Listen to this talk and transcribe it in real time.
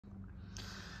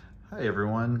Hi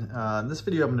everyone. In this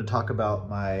video I'm going to talk about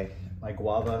my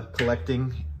guava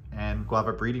collecting and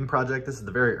guava breeding project. This is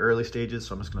the very early stages,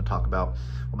 so I'm just going to talk about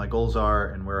what my goals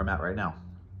are and where I'm at right now.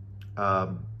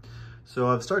 So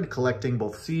I've started collecting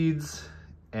both seeds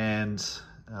and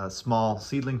small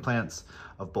seedling plants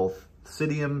of both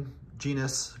Psidium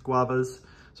genus guavas.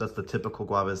 So that's the typical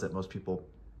guavas that most people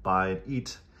buy and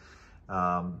eat.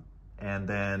 And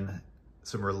then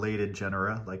some related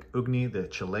genera like Ugni, the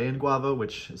Chilean guava,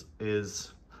 which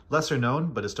is lesser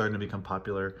known, but is starting to become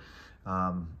popular.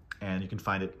 And you can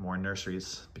find it more in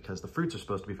nurseries because the fruits are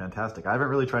supposed to be fantastic. I haven't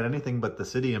really tried anything but the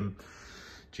Psidium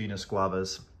genus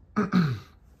guavas.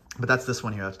 But that's this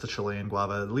one here, that's the Chilean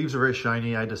guava. The leaves are very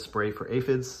shiny. I had to spray for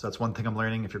aphids. So that's one thing I'm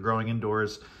learning. If you're growing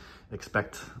indoors,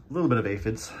 expect a little bit of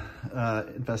aphids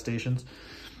infestations.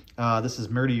 This is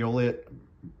Myrtiola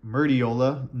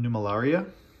nummularia.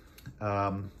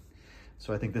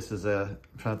 So I think this is I'm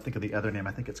trying to think of the other name.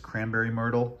 I think it's cranberry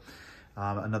myrtle.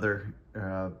 Another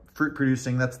fruit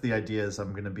producing. That's the idea, is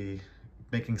I'm going to be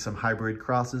making some hybrid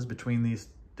crosses between these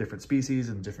different species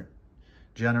and different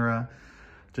genera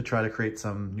to try to create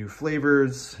some new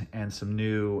flavors and some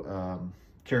new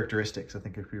characteristics. I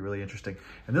think it could be really interesting.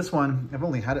 And this one, I've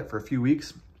only had it for a few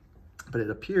weeks, but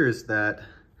it appears that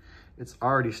it's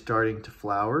already starting to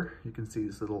flower. You can see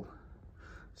these little,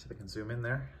 see if I can zoom in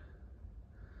there.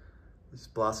 These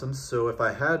blossoms. So if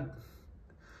I had,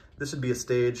 this would be a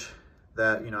stage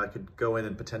that, you know, I could go in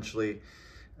and potentially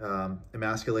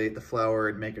emasculate the flower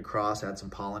and make a cross, add some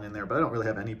pollen in there, but I don't really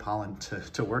have any pollen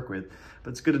to work with.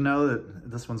 But it's good to know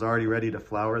that this one's already ready to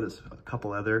flower. There's a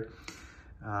couple other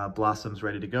blossoms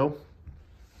ready to go.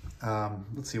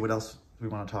 Let's see what else we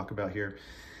want to talk about here.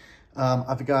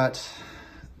 I've got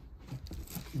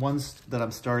ones that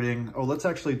I'm starting. Oh, let's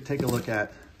actually take a look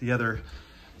at the other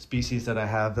species that I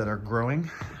have that are growing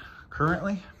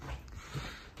currently.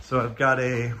 So I've got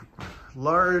a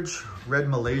large red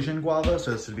Malaysian guava. So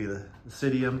this would be the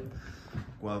Psidium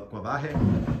guavae.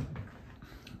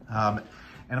 And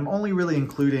I'm only really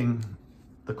including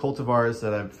the cultivars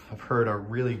that I've heard are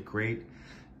really great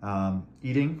for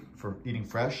eating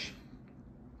fresh.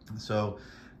 So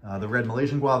the red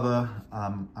Malaysian guava,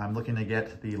 I'm looking to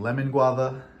get the lemon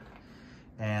guava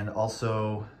and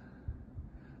also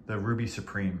the Ruby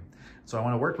Supreme. So I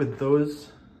want to work with those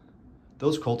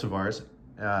cultivars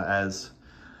as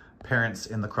parents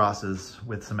in the crosses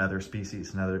with some other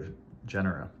species and other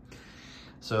genera.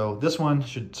 So this one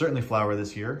should certainly flower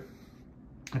this year.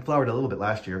 It flowered a little bit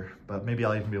last year, but maybe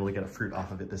I'll even be able to get a fruit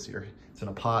off of it this year. It's in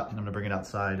a pot and I'm gonna bring it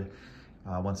outside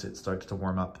once it starts to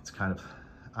warm up. It's kind of,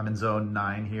 I'm in zone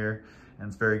 9 here and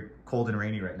it's very cold and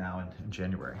rainy right now in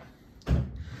January.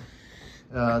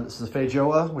 This is a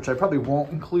Feijoa, which I probably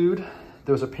won't include.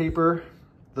 There was a paper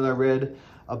that I read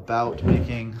about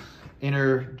making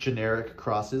intergeneric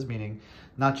crosses, meaning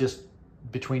not just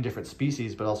between different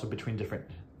species, but also between different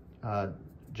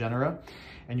genera.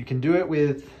 And you can do it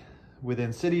within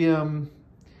Psidium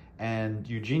and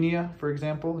Eugenia, for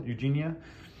example,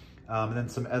 and then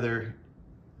some other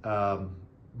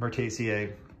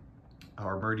Myrtaceae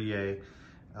or Myrtiae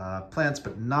plants,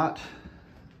 but not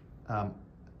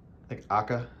like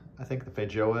Aca, I think the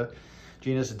Feijoa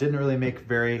genus. It didn't really make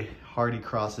very hardy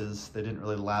crosses. They didn't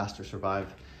really last or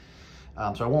survive.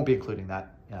 So I won't be including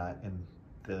that in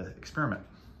the experiment.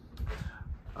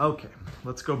 Okay,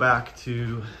 let's go back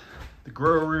to the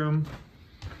grow room.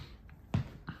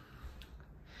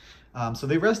 So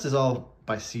the rest is all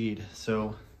by seed.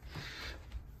 So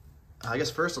I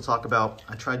guess first I'll talk about,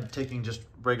 I tried taking just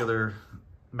regular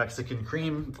Mexican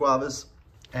cream guavas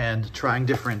and trying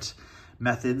different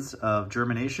methods of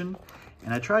germination.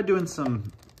 And I tried doing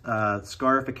some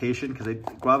scarification because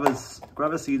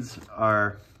guava seeds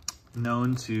are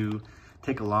known to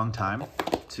take a long time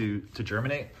to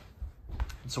germinate.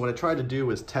 So what I tried to do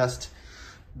was test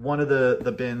one of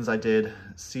the bins. I did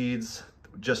seeds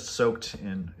just soaked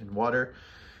in water,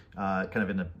 kind of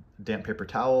in a damp paper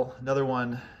towel. Another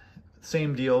one,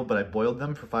 same deal, but I boiled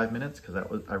them for 5 minutes because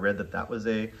I read that was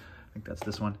I think that's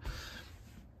this one.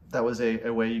 That was a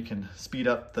way you can speed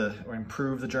up or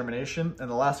improve the germination.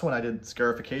 And the last one I did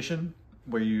scarification,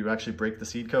 where you actually break the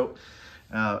seed coat.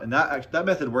 And that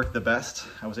method worked the best.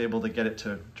 I was able to get it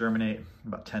to germinate in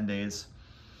about 10 days.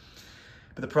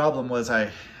 But the problem was I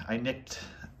nicked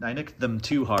them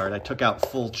too hard. I took out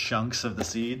full chunks of the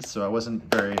seeds, so I wasn't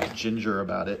very ginger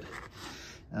about it.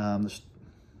 There's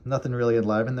nothing really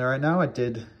alive in there right now. I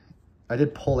did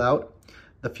pull out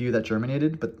the few that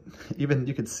germinated, but even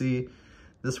you could see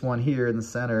this one here in the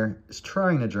center is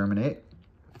trying to germinate,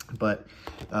 but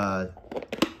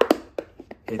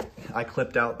I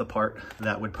clipped out the part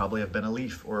that would probably have been a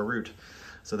leaf or a root,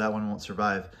 so that one won't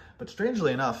survive. But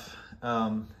strangely enough,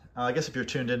 I guess if you're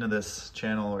tuned into this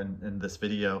channel and in this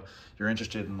video, you're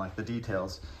interested in like the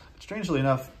details. But strangely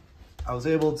enough, I was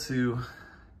able to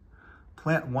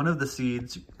plant one of the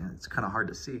seeds. It's kind of hard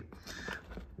to see.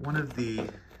 One of the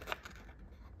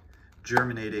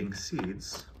germinating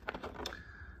seeds.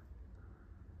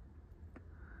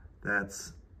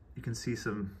 You can see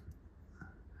some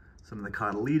of the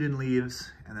cotyledon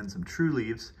leaves and then some true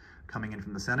leaves coming in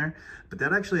from the center, but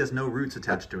that actually has no roots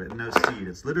attached to it, no seed.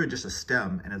 It's literally just a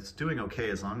stem, and it's doing okay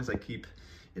as long as I keep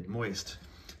it moist.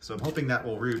 So I'm hoping that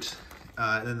will root.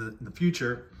 And then in the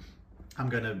future, I'm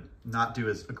gonna not do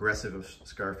as aggressive of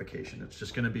scarification. It's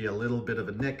just gonna be a little bit of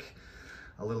a nick,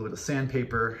 a little bit of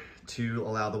sandpaper to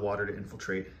allow the water to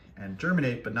infiltrate and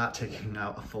germinate, but not taking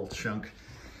out a full chunk.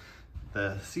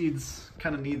 The seeds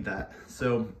kind of need that.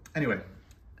 So anyway,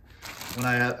 when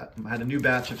I had a new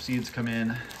batch of seeds come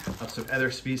in of some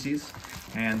other species,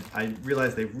 and I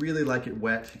realized they really like it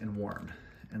wet and warm.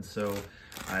 And so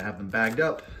I have them bagged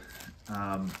up.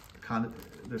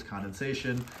 There's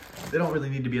condensation. They don't really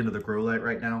need to be under the grow light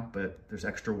right now, but there's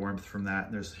extra warmth from that.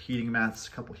 And there's heating mats,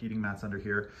 a couple heating mats under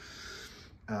here.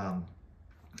 And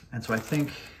so I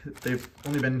think they've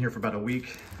only been in here for about a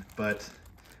week, but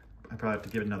I probably have to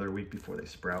give it another week before they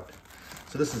sprout.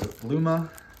 So this is a Luma.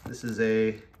 This is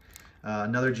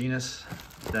another genus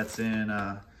that's in,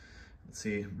 let's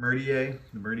see, Myrtiae,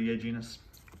 the Myrtiae genus.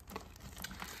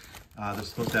 They're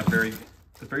supposed to have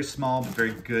very small but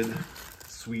very good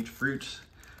sweet fruit.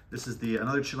 This is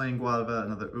another Chilean guava,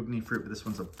 another ugni fruit, but this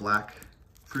one's a black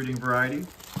fruiting variety,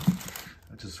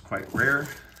 which is quite rare.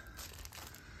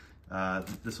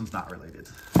 This one's not related.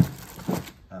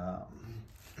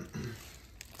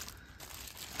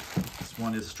 This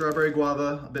one is strawberry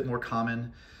guava, a bit more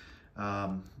common.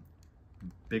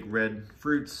 Big red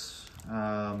fruits,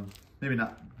 maybe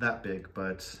not that big,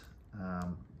 but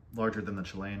larger than the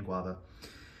Chilean guava,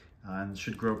 and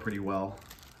should grow pretty well.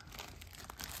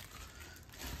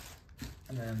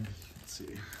 And then, let's see,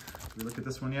 did we look at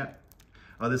this one yet?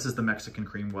 Oh, this is the Mexican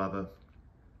cream guava,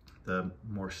 the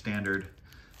more standard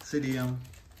Psidium.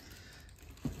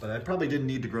 But I probably didn't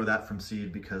need to grow that from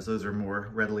seed because those are more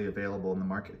readily available in the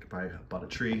market. I could probably have bought a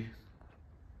tree.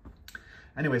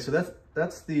 Anyway, so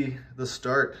that's the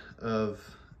start of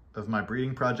my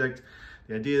breeding project.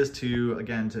 The idea is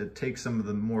to take some of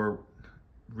the more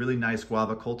really nice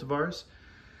guava cultivars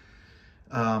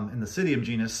in the Psidium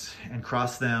genus and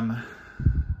cross them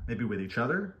maybe with each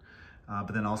other,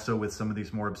 but then also with some of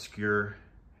these more obscure,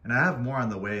 and I have more on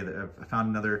the way. That I found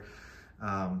another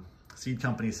seed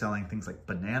company selling things like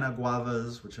banana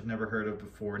guavas, which I've never heard of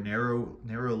before, narrow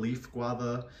leaf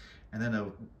guava, and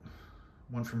then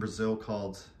one from Brazil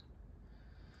called,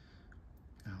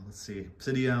 let's see,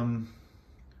 Psidium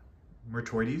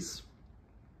myrtoides,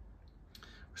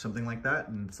 or something like that.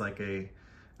 And it's like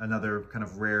another kind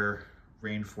of rare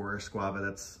rainforest guava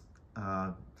that's,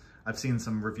 I've seen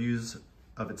some reviews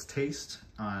of its taste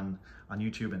on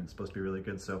YouTube, and it's supposed to be really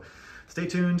good. So stay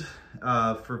tuned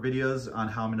for videos on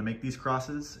how I'm gonna make these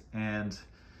crosses. And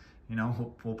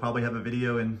we'll probably have a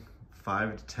video in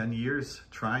 5 to 10 years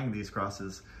trying these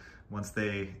crosses. Once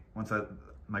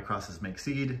my crosses make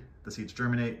seed, the seeds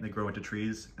germinate, and they grow into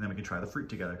trees, and then we can try the fruit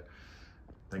together.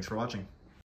 Thanks for watching.